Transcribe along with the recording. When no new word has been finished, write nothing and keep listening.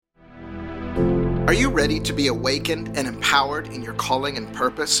Are you ready to be awakened and empowered in your calling and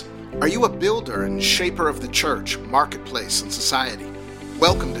purpose? Are you a builder and shaper of the church, marketplace, and society?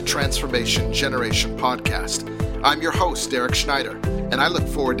 Welcome to Transformation Generation Podcast. I'm your host, Derek Schneider, and I look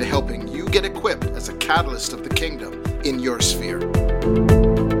forward to helping you get equipped as a catalyst of the kingdom in your sphere.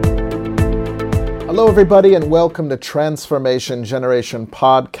 Hello, everybody, and welcome to Transformation Generation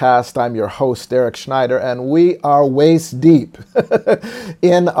Podcast. I'm your host, Derek Schneider, and we are waist deep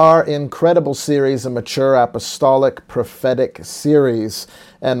in our incredible series, a Mature Apostolic Prophetic series.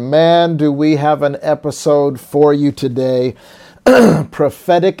 And man, do we have an episode for you today.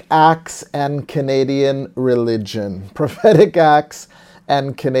 Prophetic Acts and Canadian Religion. Prophetic Acts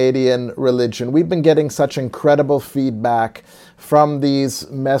and Canadian Religion. We've been getting such incredible feedback from these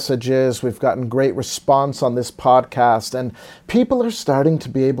messages. We've gotten great response on this podcast, and people are starting to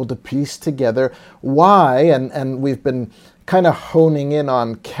be able to piece together why, and we've been kind of honing in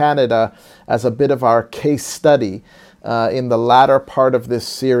on Canada as a bit of our case study in the latter part of this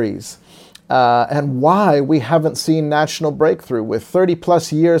series. And why we haven't seen national breakthrough with 30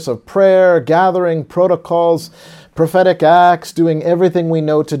 plus years of prayer, gathering, protocols, prophetic acts, doing everything we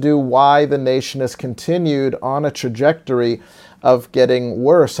know to do, why the nation has continued on a trajectory of getting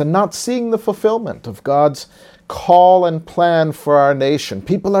worse and not seeing the fulfillment of God's call and plan for our nation.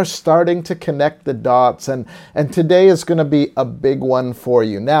 People are starting to connect the dots, and today is going to be a big one for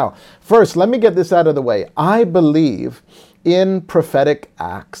you. Now, first, let me get this out of the way. I believe in prophetic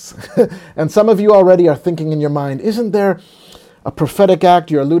acts. And some of you already are thinking in your mind, isn't there a prophetic act?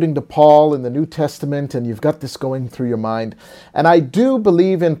 You're alluding to Paul in the New Testament, and you've got this going through your mind. And I do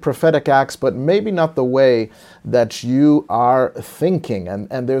believe in prophetic acts, but maybe not the way that you are thinking.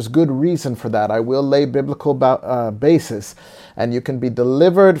 And there's good reason for that. I will lay biblical basis, and you can be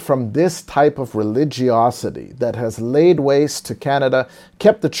delivered from this type of religiosity that has laid waste to Canada,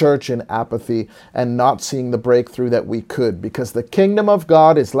 kept the church in apathy, and not seeing the breakthrough that we could. Because the kingdom of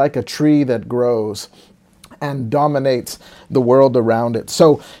God is like a tree that grows and dominates the world around it.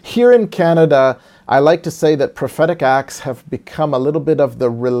 So here in Canada, I like to say that prophetic acts have become a little bit of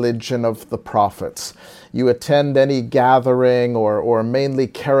the religion of the prophets. You attend any gathering or mainly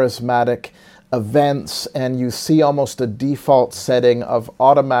charismatic events, and you see almost a default setting of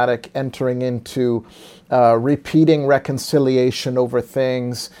automatic entering into repeating reconciliation over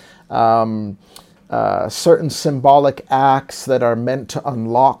things, certain symbolic acts that are meant to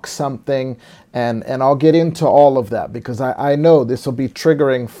unlock something, and I'll get into all of that because I know this will be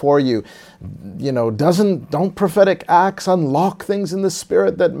triggering for you. You know, don't prophetic acts unlock things in the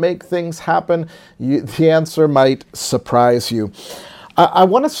spirit that make things happen? The answer might surprise you. I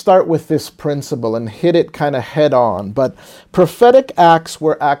want to start with this principle and hit it kind of head on, but prophetic acts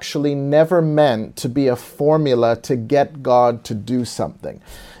were actually never meant to be a formula to get God to do something.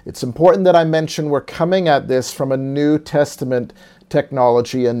 It's important that I mention we're coming at this from a New Testament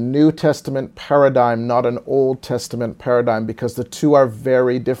technology, a New Testament paradigm, not an Old Testament paradigm, because the two are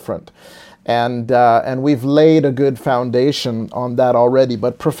very different. And we've laid a good foundation on that already.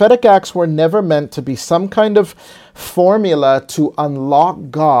 But prophetic acts were never meant to be some kind of formula to unlock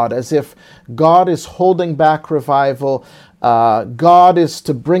God, as if God is holding back revival, God is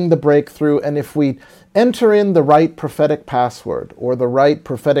to bring the breakthrough, and if we enter in the right prophetic password or the right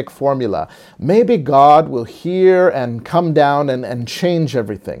prophetic formula, maybe God will hear and come down and change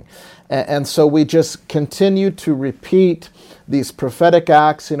everything. And so we just continue to repeat these prophetic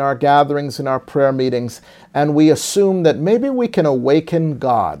acts in our gatherings, in our prayer meetings, and we assume that maybe we can awaken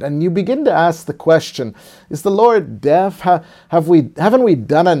God. And you begin to ask the question, is the Lord deaf? Haven't we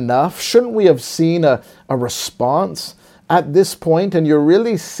done enough? Shouldn't we have seen a response at this point? And you're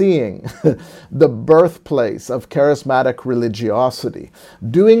really seeing the birthplace of charismatic religiosity.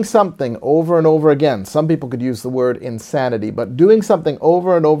 Doing something over and over again. Some people could use the word insanity, but doing something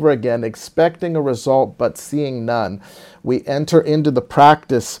over and over again, expecting a result but seeing none. We enter into the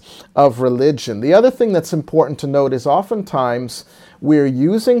practice of religion. The other thing that's important to note is oftentimes we're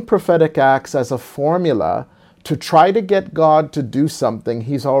using prophetic acts as a formula to try to get God to do something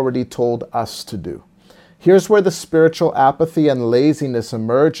He's already told us to do. Here's where the spiritual apathy and laziness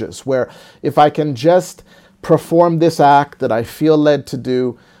emerges, where if I can just perform this act that I feel led to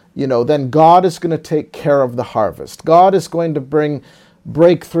do, then God is going to take care of the harvest. God is going to bring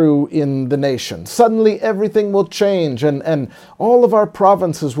breakthrough in the nation. Suddenly everything will change and all of our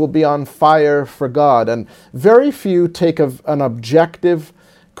provinces will be on fire for God. And very few take an objective,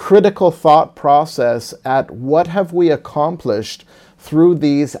 critical thought process at what have we accomplished through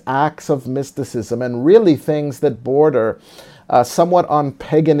these acts of mysticism, and really things that border somewhat on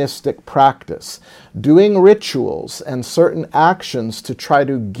paganistic practice, doing rituals and certain actions to try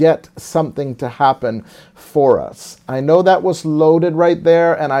to get something to happen for us. I know that was loaded right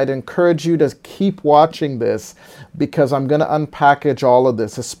there, and I'd encourage you to keep watching this because I'm going to unpackage all of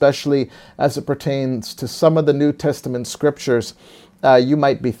this, especially as it pertains to some of the New Testament scriptures you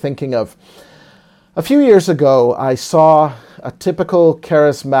might be thinking of. A few years ago, I saw a typical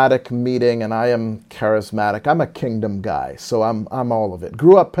charismatic meeting, and I am charismatic. I'm a kingdom guy, so I'm all of it.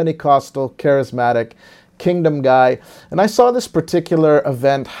 Grew up Pentecostal, charismatic, kingdom guy, and I saw this particular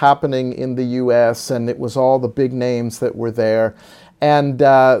event happening in the U.S., and it was all the big names that were there. And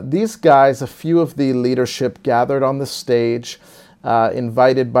these guys, a few of the leadership gathered on the stage,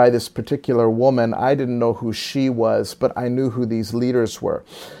 invited by this particular woman. I didn't know who she was, but I knew who these leaders were.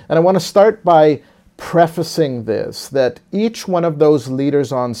 And I want to start by prefacing this, that each one of those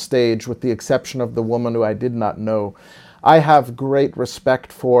leaders on stage, with the exception of the woman who I did not know, I have great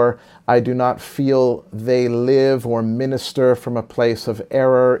respect for. I do not feel they live or minister from a place of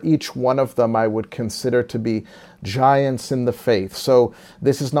error. Each one of them I would consider to be giants in the faith. So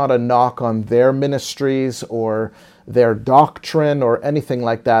this is not a knock on their ministries or their doctrine or anything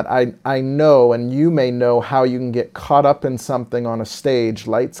like that. I know, and you may know, how you can get caught up in something on a stage,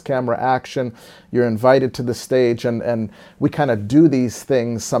 lights, camera, action. You're invited to the stage, and we kind of do these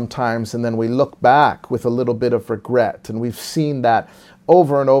things sometimes, and then we look back with a little bit of regret. And we've seen that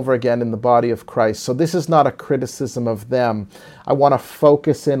over and over again in the body of Christ. So this is not a criticism of them. I want to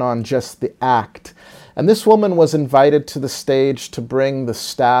focus in on just the act. And this woman was invited to the stage to bring the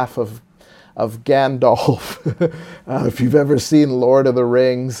staff of Gandalf, if you've ever seen Lord of the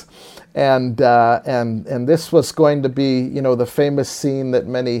Rings, and this was going to be, the famous scene that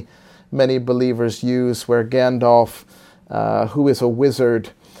many believers use, where Gandalf, who is a wizard,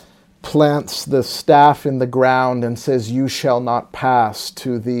 plants the staff in the ground and says, "You shall not pass,"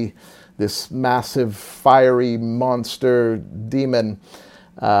 to this massive fiery monster demon.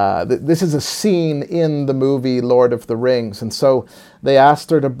 This is a scene in the movie Lord of the Rings. And so they asked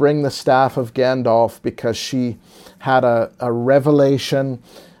her to bring the staff of Gandalf because she had a revelation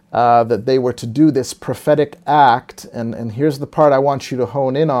that they were to do this prophetic act. And here's the part I want you to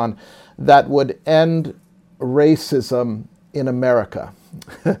hone in on, that would end racism in America.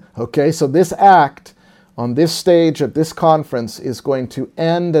 Okay, so this act on this stage at this conference is going to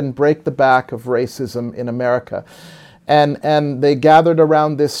end and break the back of racism in America. And they gathered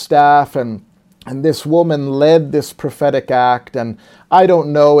around this staff, and this woman led this prophetic act. And I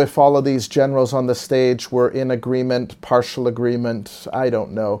don't know if all of these generals on the stage were in agreement, partial agreement, I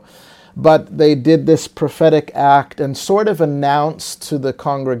don't know. But they did this prophetic act and sort of announced to the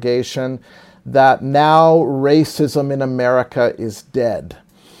congregation that now racism in America is dead.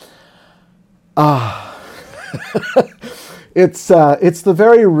 It's the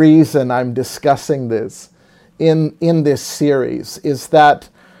very reason I'm discussing this in this series, is that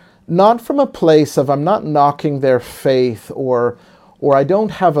not from a place of I'm not knocking their faith, or I don't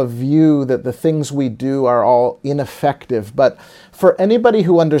have a view that the things we do are all ineffective, but for anybody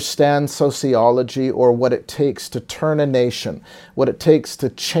who understands sociology or what it takes to turn a nation, what it takes to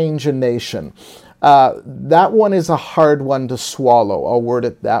change a nation, that one is a hard one to swallow, I'll word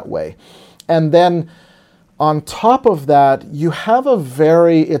it that way. And then on top of that, you have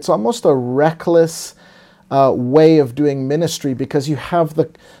it's almost a reckless way of doing ministry, because you have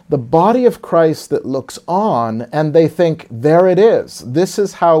the body of Christ that looks on and they think, there it is. This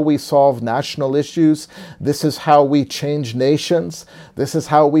is how we solve national issues. This is how we change nations. This is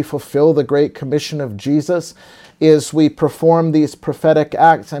how we fulfill the Great Commission of Jesus, is we perform these prophetic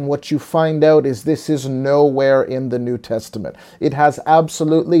acts. And what you find out is this is nowhere in the New Testament. It has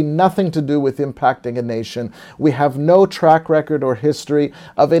absolutely nothing to do with impacting a nation. We have no track record or history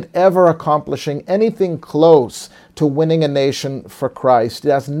of it ever accomplishing anything close to winning a nation for Christ.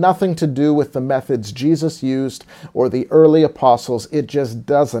 It has nothing to do with the methods Jesus used or the early apostles. It just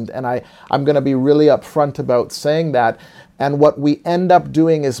doesn't. And I'm going to be really upfront about saying that. And what we end up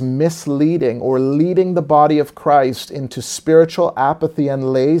doing is misleading or leading the body of Christ into spiritual apathy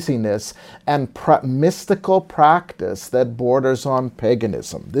and laziness and mystical practice that borders on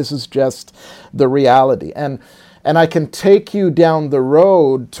paganism. This is just the reality. And I can take you down the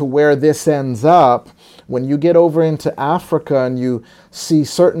road to where this ends up. When you get over into Africa and you see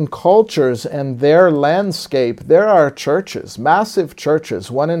certain cultures and their landscape, there are churches, massive churches.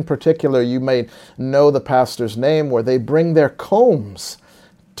 One in particular, you may know the pastor's name, where they bring their combs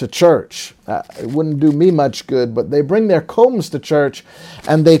to church. It wouldn't do me much good, but they bring their combs to church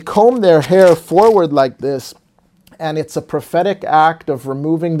and they comb their hair forward like this. And it's a prophetic act of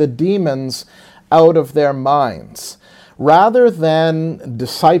removing the demons out of their minds. rather than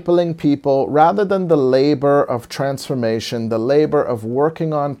discipling people, rather than the labor of transformation, the labor of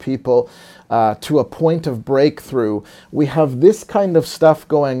working on people to a point of breakthrough, we have this kind of stuff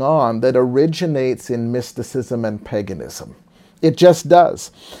going on that originates in mysticism and paganism. It just does.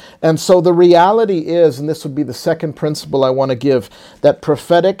 And so the reality is, and this would be the second principle I want to give, that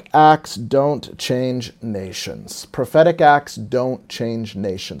prophetic acts don't change nations. Prophetic acts don't change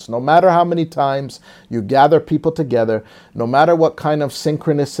nations. No matter how many times you gather people together, no matter what kind of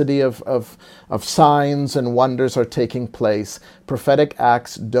synchronicity of signs and wonders are taking place, prophetic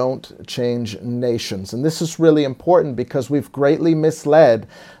acts don't change nations. And this is really important because we've greatly misled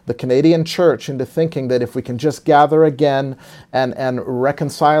the Canadian church into thinking that if we can just gather again and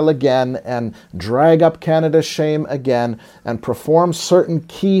reconcile again and drag up Canada's shame again and perform certain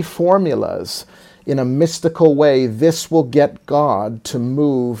key formulas in a mystical way, this will get God to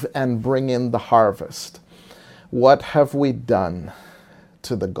move and bring in the harvest. What have we done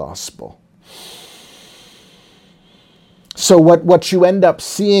to the gospel? So what you end up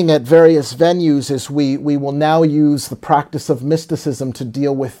seeing at various venues is we will now use the practice of mysticism to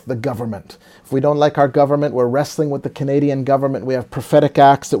deal with the government. If we don't like our government, we're wrestling with the Canadian government. We have prophetic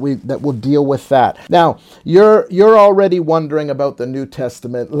acts that will deal with that. Now, you're already wondering about the New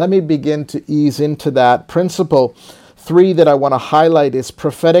Testament. Let me begin to ease into that. Principle 3 that I want to highlight is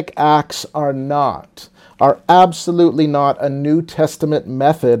prophetic acts are absolutely not a New Testament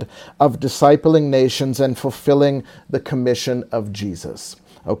method of discipling nations and fulfilling the commission of Jesus.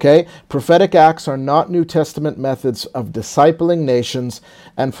 Okay? Prophetic acts are not New Testament methods of discipling nations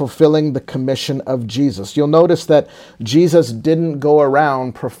and fulfilling the commission of Jesus. You'll notice that Jesus didn't go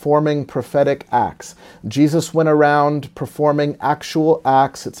around performing prophetic acts. Jesus went around performing actual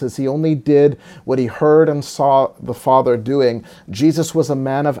acts. It says he only did what he heard and saw the Father doing. Jesus was a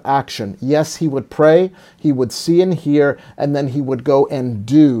man of action. Yes, he would pray, he would see and hear, and then he would go and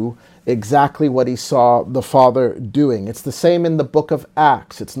do exactly what he saw the Father doing. It's the same in the book of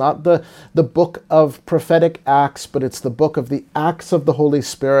Acts. It's not the book of prophetic acts, but it's the book of the Acts of the Holy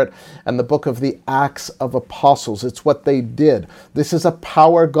Spirit and the book of the Acts of Apostles. It's what they did. This is a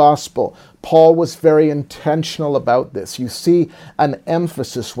power gospel. Paul was very intentional about this. You see an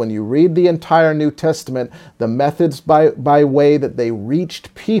emphasis when you read the entire New Testament, the methods by way that they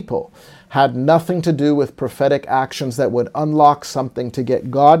reached people had nothing to do with prophetic actions that would unlock something to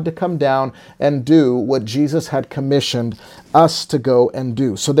get God to come down and do what Jesus had commissioned us to go and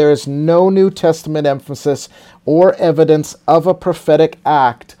do. So there is no New Testament emphasis or evidence of a prophetic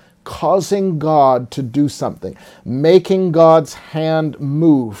act causing God to do something, making God's hand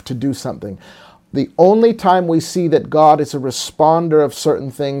move to do something. The only time we see that God is a responder of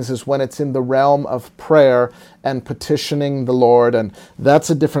certain things is when it's in the realm of prayer and petitioning the Lord, and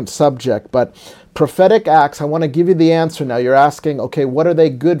that's a different subject. But prophetic acts, I want to give you the answer now. You're asking, okay, what are they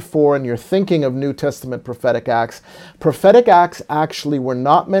good for? And you're thinking of New Testament prophetic acts. Prophetic acts actually were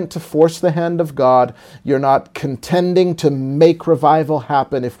not meant to force the hand of God. You're not contending to make revival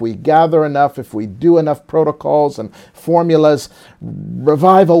happen. If we gather enough, if we do enough protocols and formulas,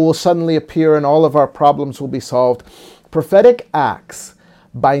 revival will suddenly appear and all of our problems will be solved. Prophetic acts,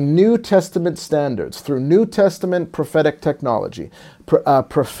 by New Testament standards, through New Testament prophetic technology,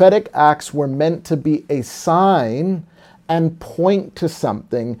 prophetic acts were meant to be a sign and point to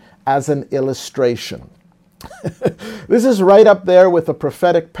something as an illustration. This is right up there with a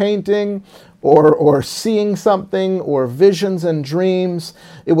prophetic painting or seeing something or visions and dreams.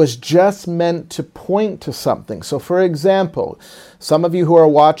 It was just meant to point to something. So for example, some of you who are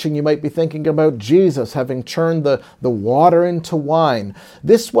watching, you might be thinking about Jesus having turned the water into wine.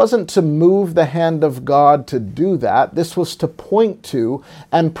 This wasn't to move the hand of God to do that. This was to point to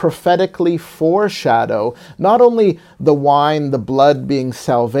and prophetically foreshadow not only the wine, the blood being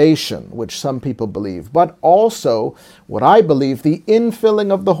salvation, which some people believe, but also what I believe, the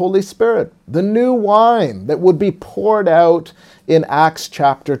infilling of the Holy Spirit, the new wine that would be poured out in Acts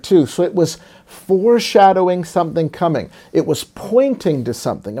chapter 2. So it was foreshadowing something coming. It was pointing to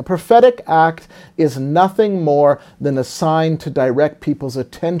something. A prophetic act is nothing more than a sign to direct people's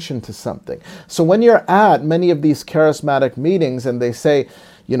attention to something. So when you're at many of these charismatic meetings and they say,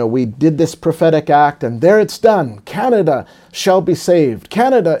 you know, we did this prophetic act and there it's done. Canada shall be saved.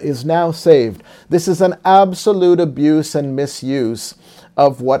 Canada is now saved. This is an absolute abuse and misuse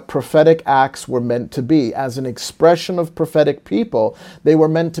of what prophetic acts were meant to be. As an expression of prophetic people, they were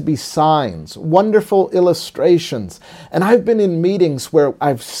meant to be signs, wonderful illustrations. And I've been in meetings where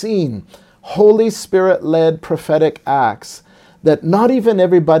I've seen Holy Spirit-led prophetic acts that not even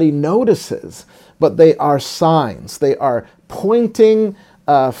everybody notices, but they are signs. They are pointing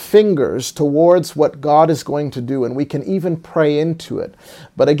fingers towards what God is going to do, and we can even pray into it.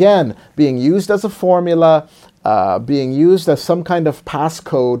 But again, being used as a formula, being used as some kind of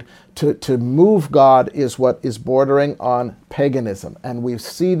passcode to move God is what is bordering on paganism. And we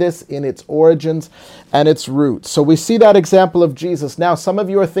see this in its origins and its roots. So we see that example of Jesus. Now, some of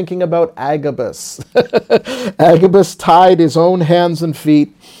you are thinking about Agabus. Agabus tied his own hands and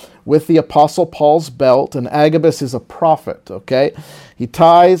feet with the Apostle Paul's belt, and Agabus is a prophet, okay? He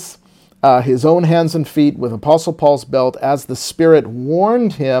ties his own hands and feet with Apostle Paul's belt as the Spirit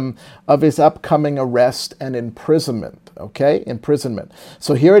warned him of his upcoming arrest and imprisonment, okay? Imprisonment.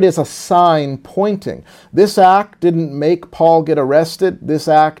 So here it is, a sign pointing. This act didn't make Paul get arrested. This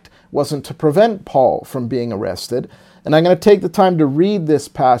act wasn't to prevent Paul from being arrested. And I'm going to take the time to read this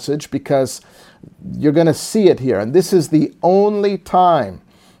passage because you're going to see it here. And this is the only time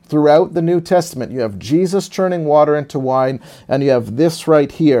throughout the New Testament you have Jesus turning water into wine, and you have this right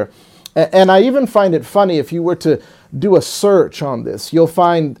here. And I even find it funny, if you were to do a search on this, you'll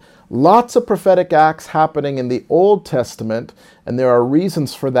find lots of prophetic acts happening in the Old Testament, and there are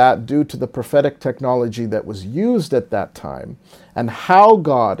reasons for that due to the prophetic technology that was used at that time and how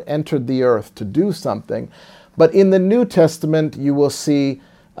God entered the earth to do something. But in the New Testament, you will see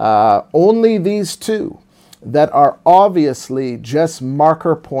only these two that are obviously just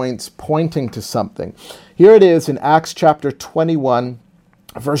marker points pointing to something. Here it is in Acts chapter 21,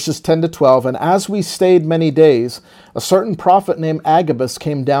 verses 10 to 12. And as we stayed many days, a certain prophet named Agabus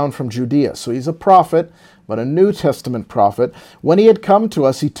came down from Judea. So he's a prophet, but a New Testament prophet. When he had come to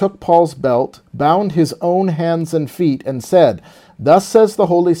us, he took Paul's belt, bound his own hands and feet, and said, "Thus says the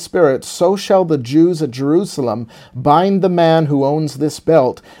Holy Spirit, so shall the Jews at Jerusalem bind the man who owns this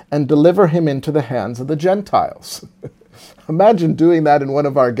belt and deliver him into the hands of the Gentiles." Imagine doing that in one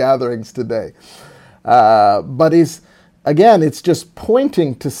of our gatherings today. But it's just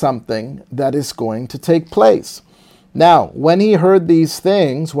pointing to something that is going to take place. Now, when we heard these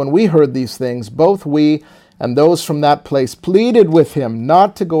things, both we and those from that place pleaded with him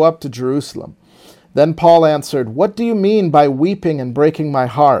not to go up to Jerusalem. Then Paul answered, "What do you mean by weeping and breaking my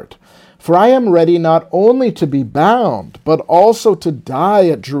heart? For I am ready not only to be bound, but also to die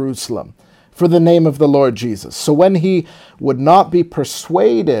at Jerusalem for the name of the Lord Jesus." So when he would not be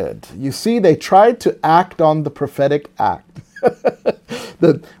persuaded, you see, they tried to act on the prophetic act.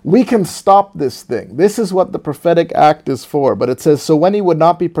 That we can stop this thing. This is what the prophetic act is for. But it says, so when he would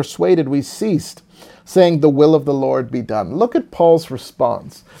not be persuaded, we ceased, saying, "The will of the Lord be done." Look at Paul's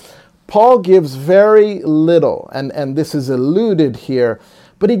response. Paul gives very little, and this is alluded here,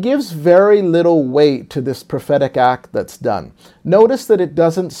 but he gives very little weight to this prophetic act that's done. Notice that it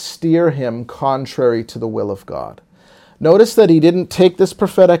doesn't steer him contrary to the will of God. Notice that he didn't take this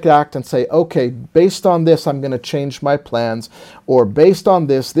prophetic act and say, okay, based on this, I'm going to change my plans, or based on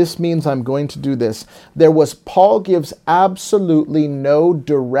this, this means I'm going to do this. Paul gives absolutely no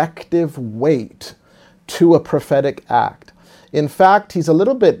directive weight to a prophetic act. In fact, he's a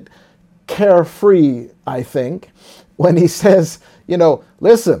little bit carefree, I think, when he says,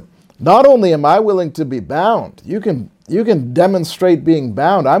 listen, not only am I willing to be bound, you can demonstrate being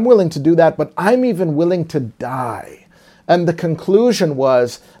bound. I'm willing to do that, but I'm even willing to die. And the conclusion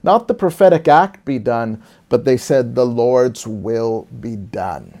was not the prophetic act be done, but they said the Lord's will be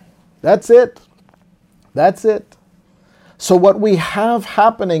done. That's it. That's it. So what we have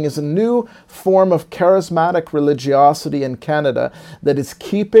happening is a new form of charismatic religiosity in Canada that is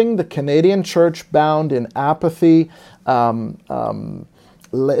keeping the Canadian church bound in apathy,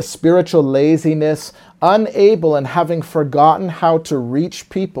 spiritual laziness, unable and having forgotten how to reach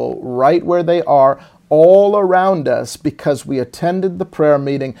people right where they are, all around us, because we attended the prayer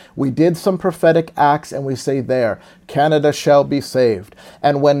meeting, we did some prophetic acts, and we say, there, Canada shall be saved.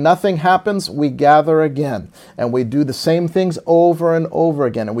 And when nothing happens, we gather again, and we do the same things over and over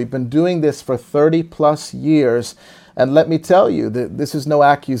again. And we've been doing this for 30 plus years. And let me tell you that this is no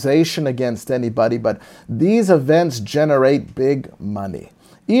accusation against anybody, but these events generate big money.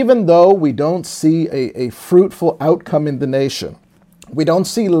 Even though we don't see a fruitful outcome in the nation, we don't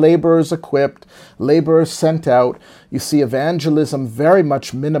see laborers equipped, laborers sent out. You see evangelism very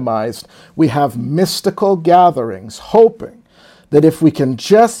much minimized. We have mystical gatherings, hoping that if we can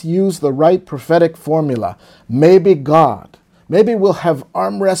just use the right prophetic formula, maybe we'll have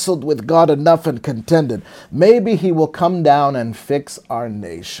arm wrestled with God enough and contended. Maybe he will come down and fix our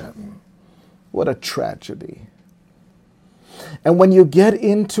nation. What a tragedy. And when you get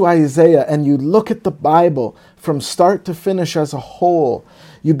into Isaiah and you look at the Bible from start to finish as a whole,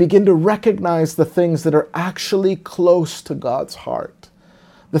 you begin to recognize the things that are actually close to God's heart.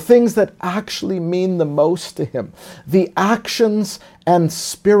 the things that actually mean the most to him, the actions and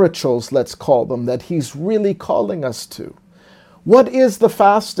spirituals, let's call them, that he's really calling us to. What is the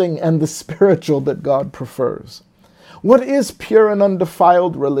fasting and the spiritual that God prefers? What is pure and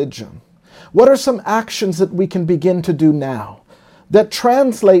undefiled religion? What are some actions that we can begin to do now that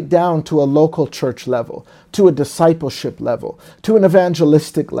translate down to a local church level, to a discipleship level, to an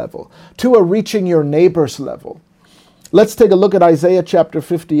evangelistic level, to a reaching your neighbors level? Let's take a look at Isaiah chapter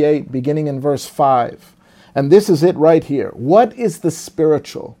 58, beginning in verse 5. And this is it right here. What is the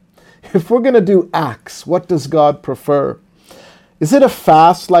spiritual? If we're going to do acts, what does God prefer? Is it a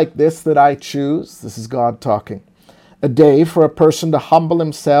fast like this that I choose? This is God talking. A day for a person to humble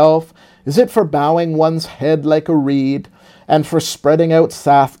himself? Is it for bowing one's head like a reed, and for spreading out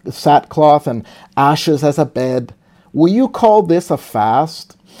sackcloth and ashes as a bed? Will you call this a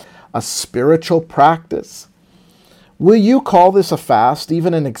fast, a spiritual practice? Will you call this a fast,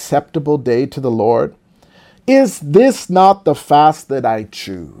 even an acceptable day to the Lord? Is this not the fast that I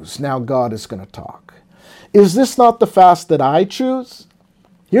choose? Now God is going to talk. Is this not the fast that I choose?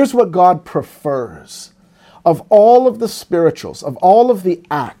 Here's what God prefers. Of all of the spirituals, of all of the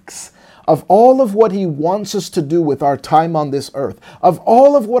acts, of all of what he wants us to do with our time on this earth, of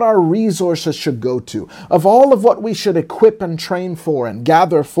all of what our resources should go to, of all of what we should equip and train for and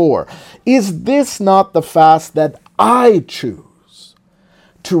gather for, is this not the fast that I choose?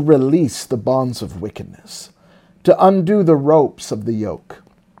 To release the bonds of wickedness, to undo the ropes of the yoke,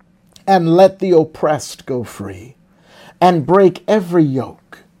 and let the oppressed go free, and break every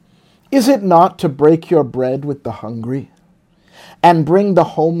yoke. Is it not to break your bread with the hungry, and bring the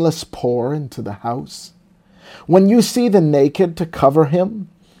homeless poor into the house? When you see the naked, to cover him,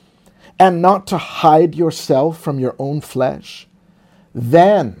 and not to hide yourself from your own flesh?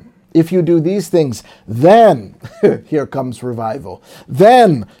 Then, if you do these things, then, here comes revival,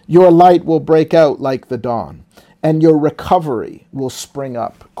 then your light will break out like the dawn, and your recovery will spring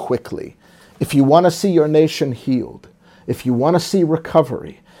up quickly. If you want to see your nation healed, if you want to see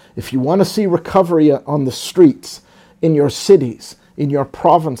recovery, if you want to see recovery on the streets, in your cities, in your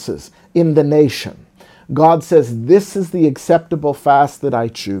provinces, in the nation, God says, this is the acceptable fast that I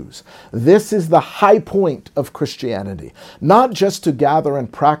choose. This is the high point of Christianity. Not just to gather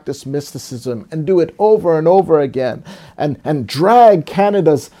and practice mysticism and do it over and over again and drag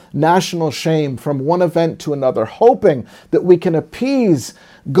Canada's national shame from one event to another, hoping that we can appease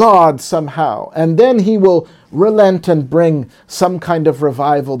God somehow. And then he will relent and bring some kind of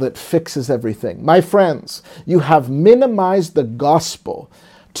revival that fixes everything. My friends, you have minimized the gospel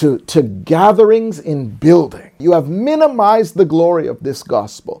to gatherings in building. You have minimized the glory of this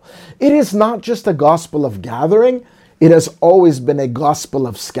gospel. It is not just a gospel of gathering. It has always been a gospel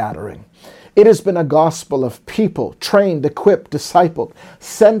of scattering. It has been a gospel of people trained, equipped, discipled,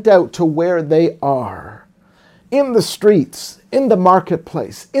 sent out to where they are. In the streets, in the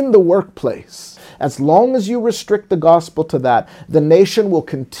marketplace, in the workplace. As long as you restrict the gospel to that, the nation will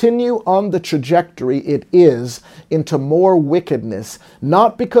continue on the trajectory it is into more wickedness,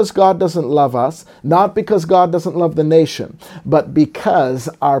 not because God doesn't love us, not because God doesn't love the nation, but because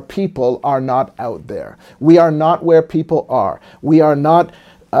our people are not out there. We are not where people are. We are not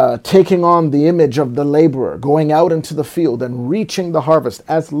taking on the image of the laborer, going out into the field and reaching the harvest.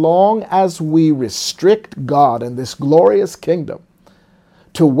 As long as we restrict God and this glorious kingdom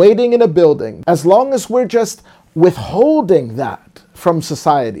to waiting in a building, as long as we're just withholding that from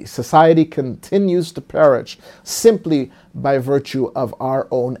society, society continues to perish simply by virtue of our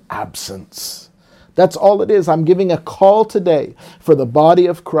own absence. That's all it is. I'm giving a call today for the body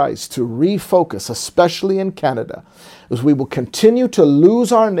of Christ to refocus, especially in Canada, as we will continue to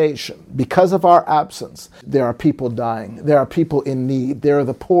lose our nation because of our absence. There are people dying. There are people in need. There are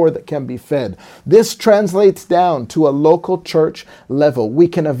the poor that can be fed. This translates down to a local church level. We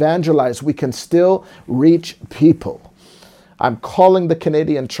can evangelize. We can still reach people. I'm calling the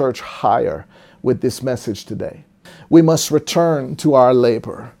Canadian church higher with this message today. We must return to our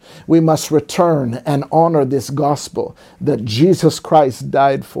labor. We must return and honor this gospel that Jesus Christ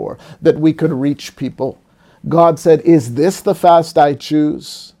died for, that we could reach people. God said, is this the fast I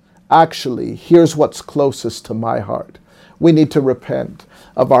choose? Actually, here's what's closest to my heart. We need to repent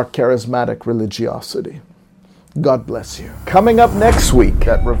of our charismatic religiosity. God bless you. Coming up next week,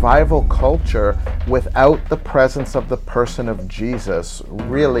 that revival culture without the presence of the person of Jesus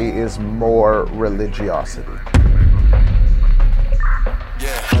really is more religiosity.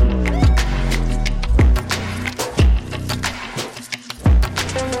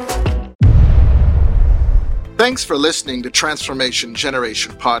 Thanks for listening to Transformation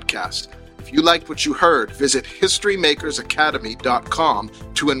Generation Podcast. If If you liked what you heard, visit HistoryMakersAcademy.com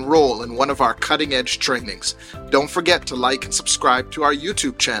to enroll in one of our cutting-edge trainings. Don't forget to like and subscribe to our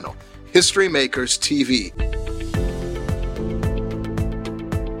YouTube channel, History Makers TV.